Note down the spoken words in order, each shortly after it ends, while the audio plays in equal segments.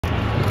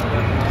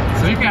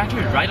So you can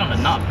actually write on the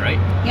knob, right?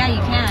 Yeah,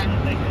 you can.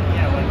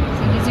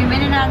 So you can zoom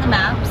in and out of the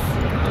maps.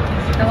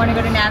 I want to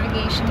go to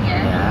navigation here.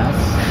 Yes.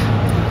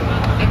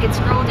 I can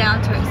scroll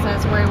down to it. It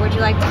says, where would you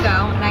like to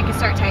go? And I can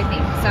start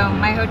typing. So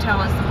my hotel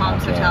is the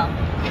Palms Hotel.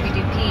 I could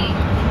do P-A-L.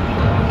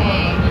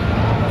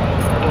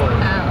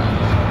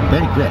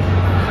 Very good.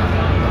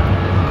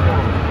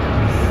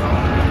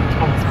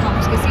 It's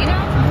Palms Casino.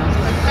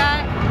 Click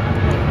that.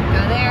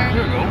 Go there.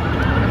 Here we go.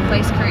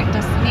 Replace current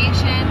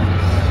destination.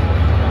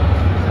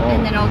 Oh.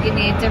 And then it'll give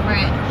me a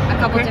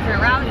couple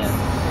different routes.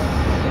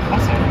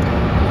 Awesome.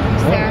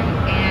 It's there.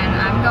 And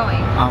I'm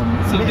going.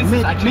 So this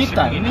is actually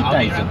shipping in Meta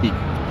Audi, is a right? big.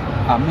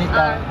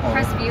 Meta.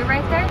 Press view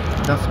right there.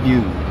 That's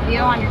view.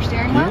 View on your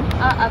steering wheel. View?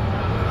 Up.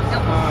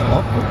 Nope.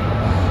 Up.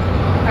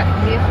 Press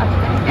view up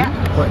there. Yeah.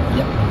 What?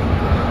 Yeah.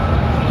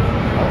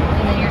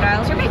 And then your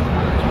dials are big.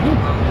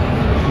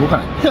 動か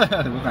ない。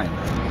動かない。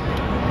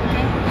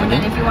 Okay. And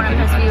then if you want to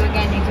press view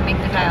again, you can make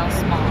the dials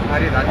small.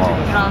 You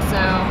can also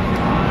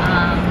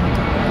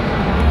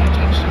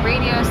change the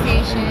radio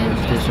station.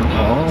 Station.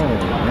 Oh,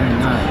 very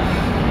nice.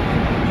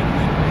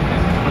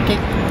 Okay.